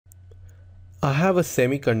I have a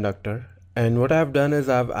semiconductor, and what I've done is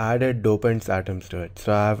I've added dopants atoms to it.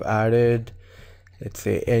 So I've added, let's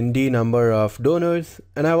say, ND number of donors,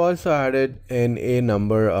 and I've also added NA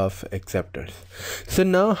number of acceptors. So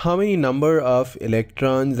now how many number of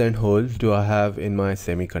electrons and holes do I have in my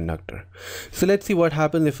semiconductor? So let's see what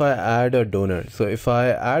happens if I add a donor. So if I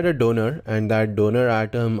add a donor and that donor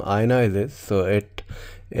atom ionizes, so it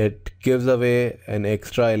gives away an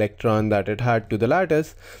extra electron that it had to the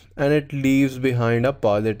lattice, and it leaves behind a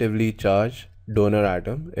positively charged donor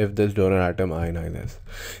atom if this donor atom ionizes.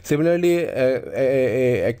 Similarly,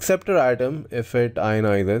 a acceptor atom, if it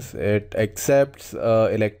ionizes, it accepts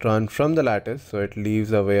electron from the lattice, so it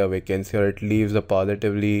leaves away a vacancy, or it leaves a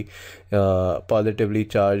positively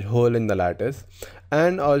charged hole in the lattice,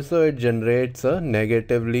 and also it generates a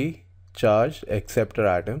negatively charged acceptor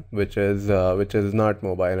atom, which is not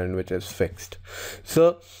mobile and which is fixed.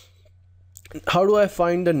 So how do I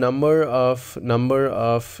find the number of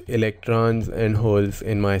electrons and holes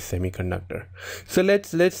in my semiconductor? So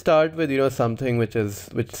let's start with something which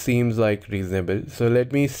seems like reasonable. So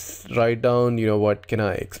let me write down what can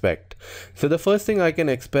I expect. So the first thing I can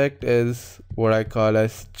expect is what I call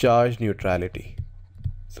as charge neutrality.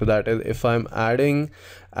 So that is, if I'm adding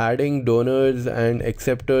donors and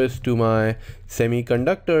acceptors to my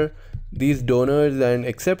semiconductor, these donors and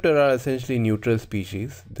acceptor are essentially neutral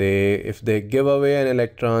species. If they give away an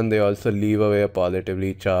electron, they also leave away a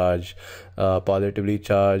positively charged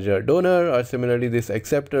donor, or similarly this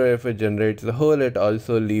acceptor, if it generates the hole, it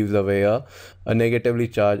also leaves away a negatively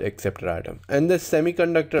charged acceptor atom. And this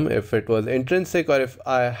semiconductor, if it was intrinsic, or if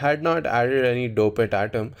I had not added any dopant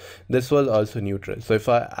atom, this was also neutral. So if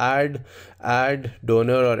I add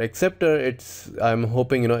donor or acceptor, I'm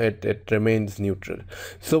hoping it remains neutral.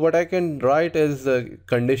 So what I can write is the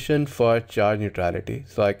condition for charge neutrality.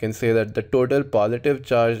 So I can say that the total positive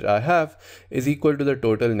charge I have is equal to the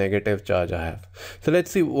total negative charge I have. So let's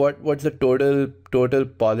see what's the total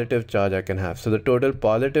positive charge I can have. So the total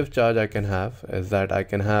positive charge I can have is that I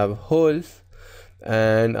can have holes,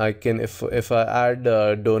 and I can, if I add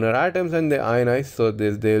donor atoms and they ionize, so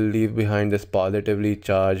they'll leave behind this positively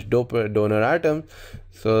charged donor atom.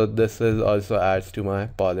 So this is also adds to my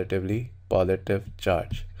positive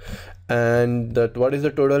charge. And what is the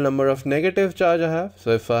total number of negative charge I have?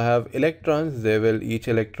 So if I have electrons, each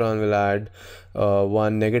electron will add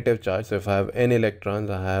one negative charge. So if I have n electrons,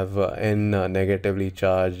 I have n negatively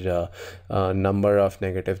charged number of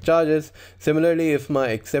negative charges. Similarly, if my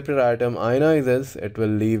acceptor atom ionizes, it will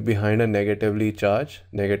leave behind a negatively charged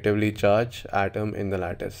atom in the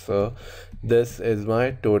lattice. So this is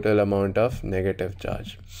my total amount of negative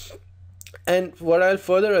charge. And what I'll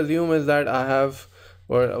further assume is that I'll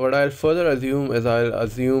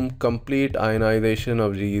assume complete ionization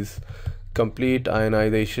of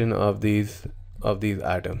these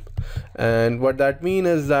atoms. And what that means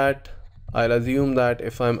is that I'll assume that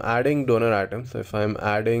if I'm adding donor atoms, so if I'm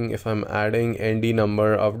adding ND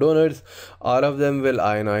number of donors, all of them will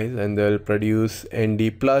ionize and they'll produce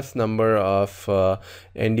ND plus number of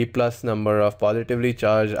positively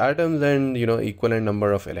charged atoms and equivalent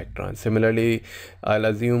number of electrons. Similarly, I'll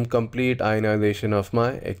assume complete ionization of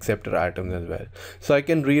my acceptor atoms as well. So I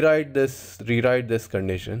can rewrite this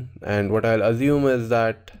condition, and what I'll assume is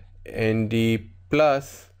that ND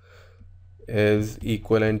plus is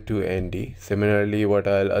equivalent to ND. Similarly, what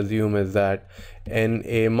I'll assume is that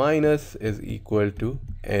NA minus is equal to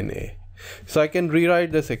NA. So I can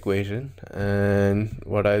rewrite this equation, and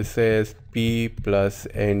what I'll say is P plus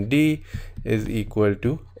ND is equal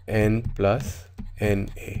to N plus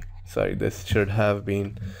NA. Sorry, this should have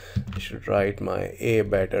been, I should write my A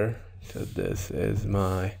better. So this is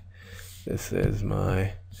my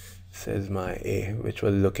A, which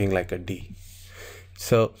was looking like a D.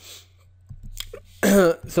 So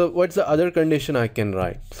so what's the other condition I can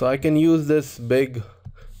write? So I can use this big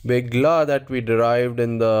law that we derived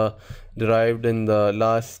in the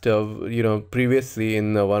last previously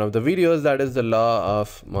in one of the videos, that is the law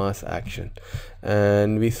of mass action.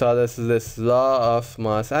 And we saw this law of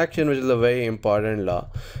mass action, which is a very important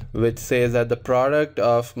law, which says that the product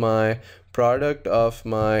of my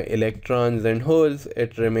electrons and holes,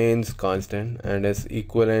 it remains constant and is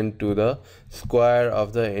equivalent to the square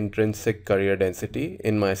of the intrinsic carrier density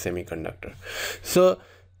in my semiconductor. So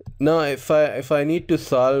Now if I need to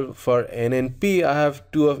solve for n and p, I have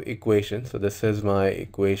two of equations. So this is my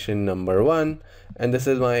equation number 1 and this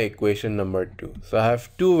is my equation number 2. So I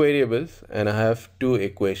have two variables and I have two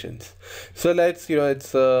equations. So let's,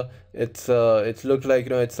 it's looked like,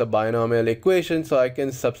 it's a binomial equation. So I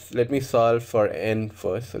can let me solve for n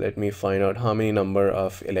first. So let me find out how many number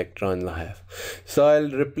of electrons I have. So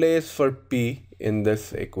I'll replace for p in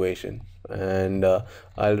this equation, and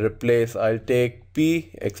I'll take p,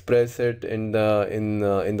 express it in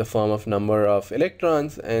the form of number of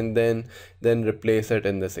electrons, and then replace it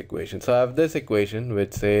in this equation. So I have this equation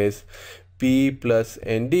which says p plus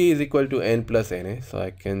nd is equal to n plus na. So I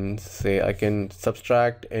can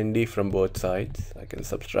subtract nd from both sides.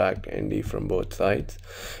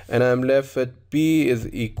 And I'm left with p is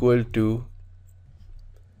equal to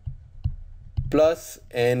plus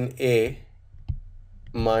na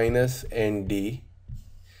minus nd.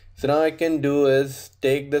 So now I can do is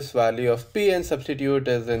take this value of p and substitute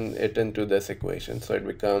it into this equation. So it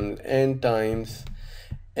becomes n times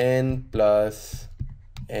n plus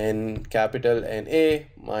n capital Na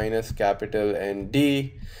minus capital Nd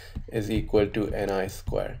is equal to Ni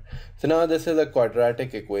square. So now this is a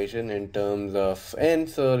quadratic equation in terms of n.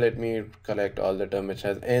 So let me collect all the terms which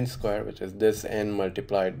has n square, which is this n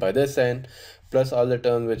multiplied by this n, plus all the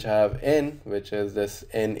terms which have n, which is this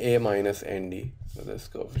Na minus Nd. So this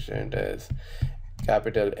coefficient is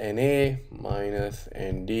capital Na minus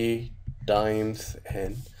Nd times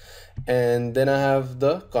n. And then I have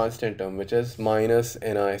the constant term, which is minus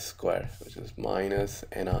Ni square,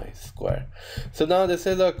 So now this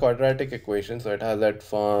is a quadratic equation. So it has that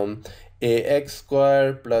form ax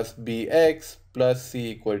square plus bx plus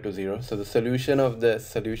c equal to 0. So the solution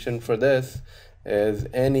for this is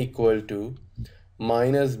n equal to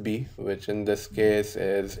minus b, which in this case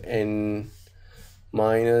is n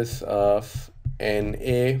minus of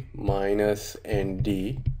Na minus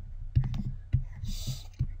Nd,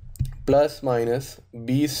 plus minus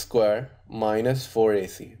b square minus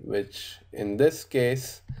 4ac, which in this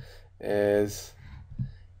case is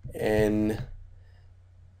Na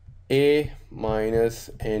minus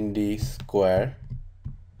Nd square,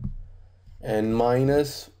 and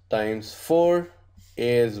minus times 4,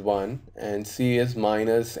 a is 1 and c is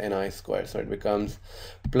minus Ni square. So it becomes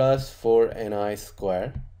plus 4Ni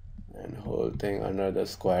square, and whole thing under the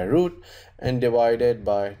square root, and divided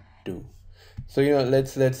by 2. So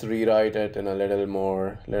let's rewrite it in a little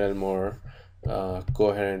more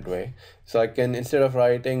coherent way. So I can, instead of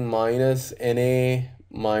writing minus Na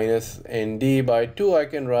minus Nd by 2, I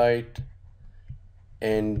can write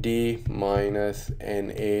Nd minus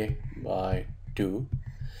Na by 2,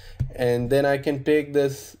 and then I can take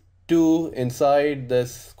this 2 inside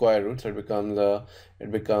this square root, so it becomes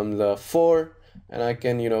a 4, and I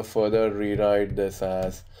can further rewrite this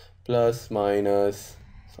as plus minus.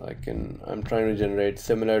 So I'm trying to generate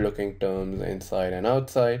similar looking terms inside and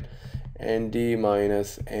outside. Nd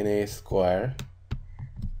minus Na square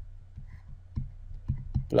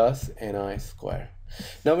plus Ni square.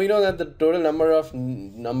 Now we know that the total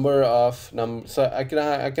so I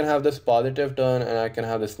can have this positive term and I can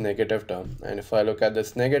have this negative term. And if I look at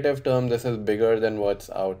this negative term, this is bigger than what's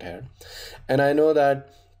out here. And I know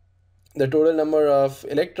that the total number of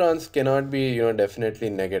electrons cannot be definitely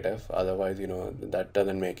negative, otherwise that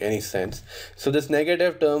doesn't make any sense. So this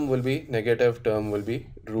negative term will be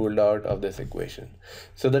ruled out of this equation.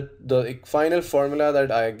 So the final formula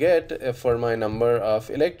that I get for my number of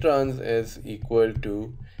electrons is equal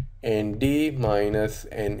to Nd minus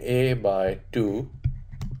Na by 2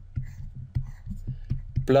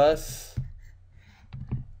 plus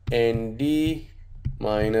Nd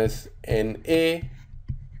minus Na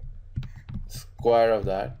square of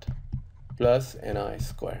that plus Ni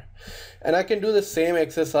square. And I can do the same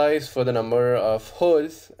exercise for the number of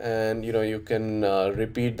holes, and you can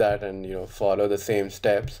repeat that and follow the same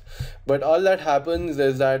steps. But all that happens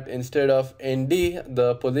is that instead of Nd,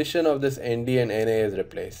 the position of this Nd and Na is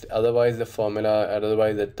replaced. Otherwise the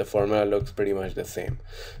formula looks pretty much the same.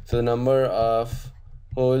 So the number of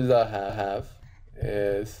holes I have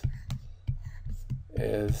is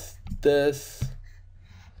this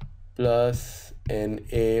plus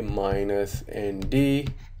Na minus Nd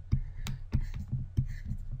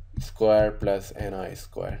square plus Ni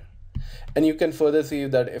square. And you can further see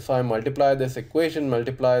that if I multiply this equation,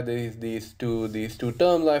 multiply these two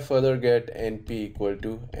terms, I further get Np equal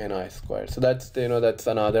to Ni square. So that's that's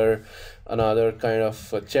another kind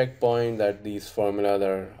of a checkpoint that these formulas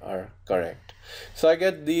are correct. So I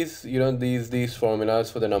get these these formulas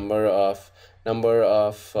for the number of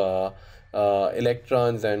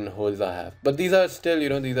electrons and holes I have. But these are still,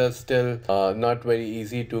 not very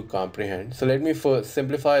easy to comprehend. So let me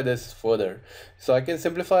simplify this further. So I can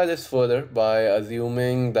simplify this further by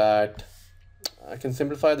assuming that I can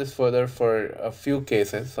simplify this further for a few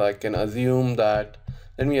cases. So I can assume that,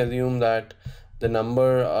 let me assume that the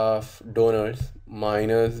number of donors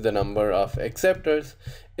minus the number of acceptors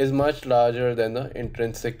is much larger than the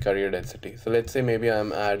intrinsic carrier density. So let's say maybe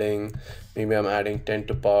I'm adding 10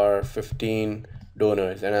 to power 15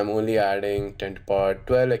 donors and I'm only adding 10 to power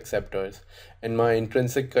 12 acceptors, and my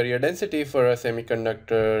intrinsic carrier density for a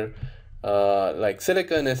semiconductor like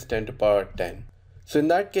silicon is 10 to power 10. So in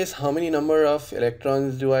that case, how many number of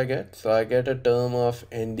electrons do I get? So I get a term of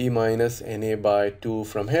Nd minus Na by 2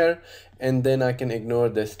 from here, and then I can ignore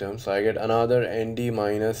this term. So I get another Nd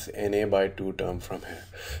minus Na by 2 term from here.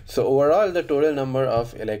 So overall, the total number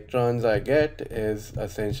of electrons I get is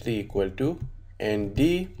essentially equal to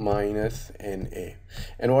Nd minus Na.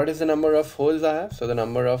 And what is the number of holes I have? So the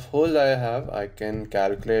number of holes I have, I can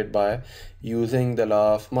calculate by using the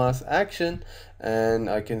law of mass action, and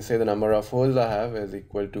I can say the number of holes I have is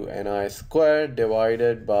equal to Ni squared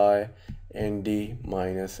divided by Nd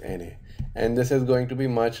minus Na. And this is going to be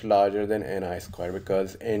much larger than Ni squared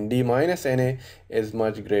because Nd minus Na is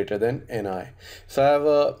much greater than Ni. So I have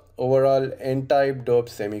a overall n-type doped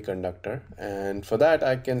semiconductor, and for that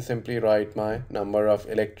I can simply write my number of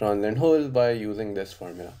electrons and holes by using this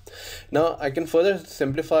formula. Now I can further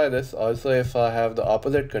simplify this also if I have the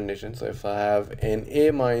opposite condition. So if I have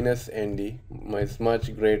Na minus Nd is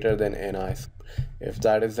much greater than Ni. If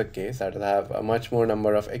that is the case, that will have a much more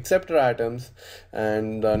number of acceptor atoms,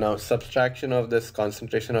 and now subtraction of this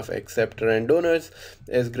concentration of acceptor and donors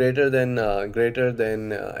is greater than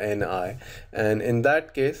Ni, and in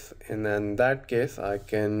that case I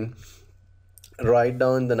can write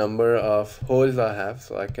down the number of holes I have.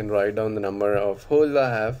 So I can write down the number of holes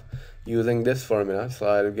I have using this formula. So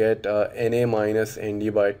I'll get Na minus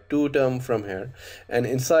Nd by 2 term from here, and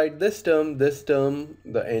inside this term, the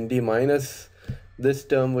Nd minus this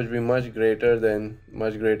term would be much greater than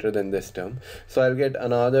this term. So I'll get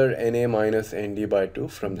another Na minus Nd by 2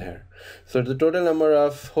 from there. So the total number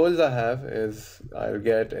of holes I have is Na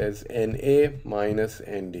minus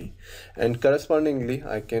Nd, and correspondingly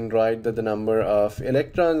I can write that the number of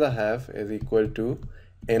electrons I have is equal to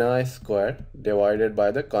Ni squared divided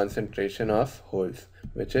by the concentration of holes,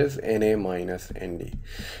 which is Na minus Nd.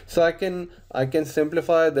 So I can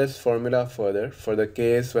simplify this formula further for the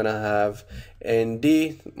case when I have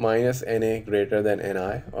Nd minus Na greater than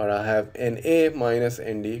Ni, or I have Na minus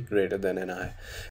Nd greater than Ni.